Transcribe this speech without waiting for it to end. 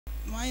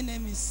My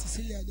name is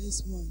Cecilia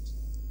Desmond.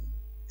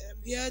 I am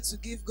here to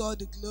give God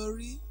the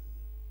glory.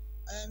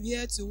 I am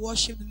here to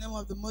worship the name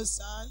of the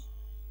Most High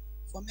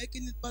for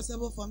making it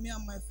possible for me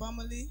and my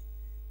family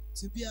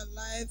to be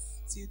alive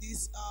till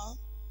this hour.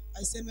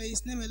 I say, may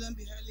His name alone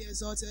be highly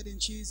exalted in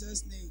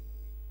Jesus' name.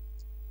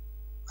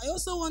 I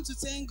also want to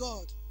thank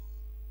God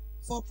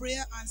for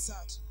prayer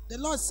answered. The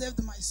Lord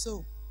saved my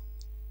soul.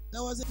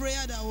 There was a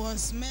prayer that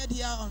was made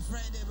here on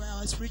Friday by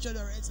our spiritual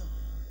director.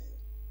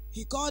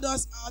 He called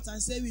us out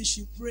and said we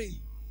should pray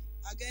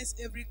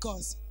against every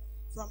cause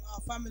from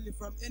our family,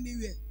 from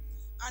anywhere.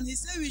 And he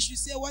said we should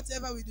say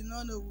whatever we do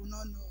not know will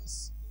not know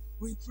us.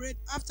 We prayed.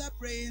 After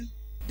praying,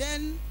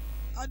 then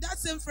on that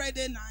same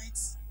Friday night,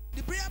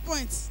 the prayer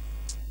points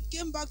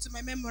came back to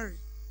my memory.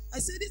 I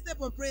said this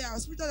type of prayer, our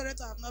spiritual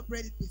director have not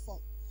prayed it before.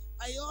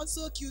 I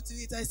also queued to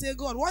it. I said,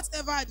 God,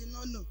 whatever I did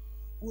not know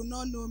will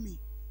not know me.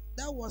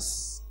 That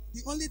was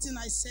the only thing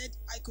I said.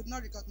 I could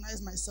not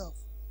recognize myself.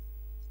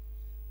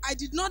 I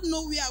did not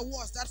know where I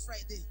was that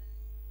Friday.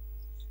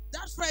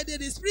 That Friday,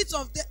 the spirit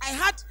of death, I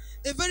had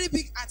a very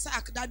big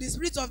attack that the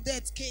spirit of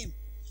death came.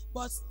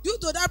 But due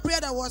to that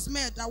prayer that was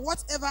made, that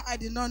whatever I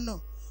did not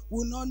know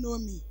will not know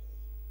me,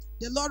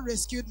 the Lord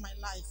rescued my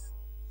life.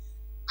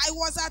 I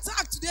was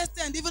attacked to the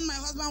extent even my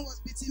husband was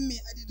beating me.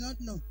 I did not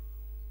know.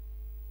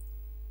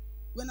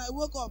 When I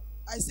woke up,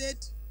 I said,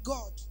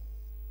 God,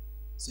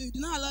 so you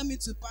did not allow me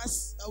to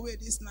pass away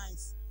this night.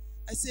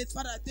 I said,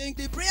 Father, I think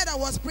the prayer that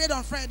was prayed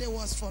on Friday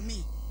was for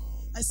me.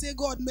 I say,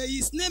 God, may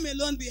His name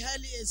alone be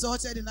highly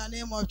exalted in the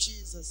name of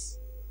Jesus.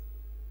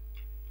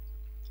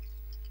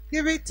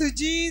 Give it to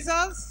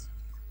Jesus.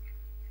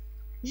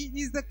 He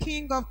is the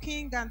King of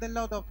Kings and the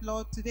Lord of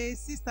Lords. Today,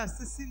 Sister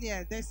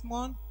Cecilia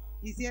Desmond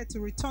is here to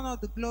return all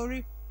the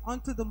glory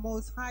unto the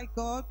Most High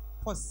God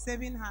for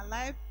saving her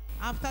life.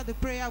 After the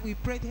prayer we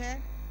prayed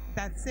here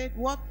that said,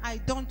 what I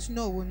don't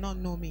know will not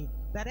know me.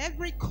 That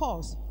every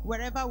cause,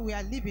 wherever we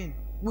are living,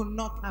 will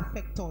not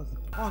affect us.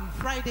 On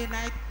Friday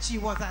night, she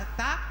was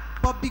attacked,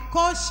 but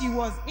because she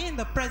was in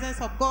the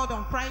presence of God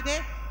on Friday,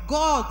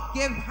 God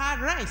gave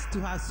her rest to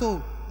her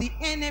soul. The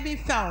enemy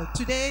fell.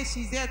 Today,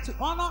 she's here to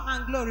honor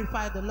and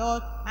glorify the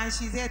Lord, and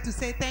she's here to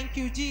say, thank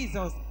you,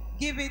 Jesus.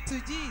 Give it to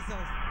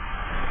Jesus.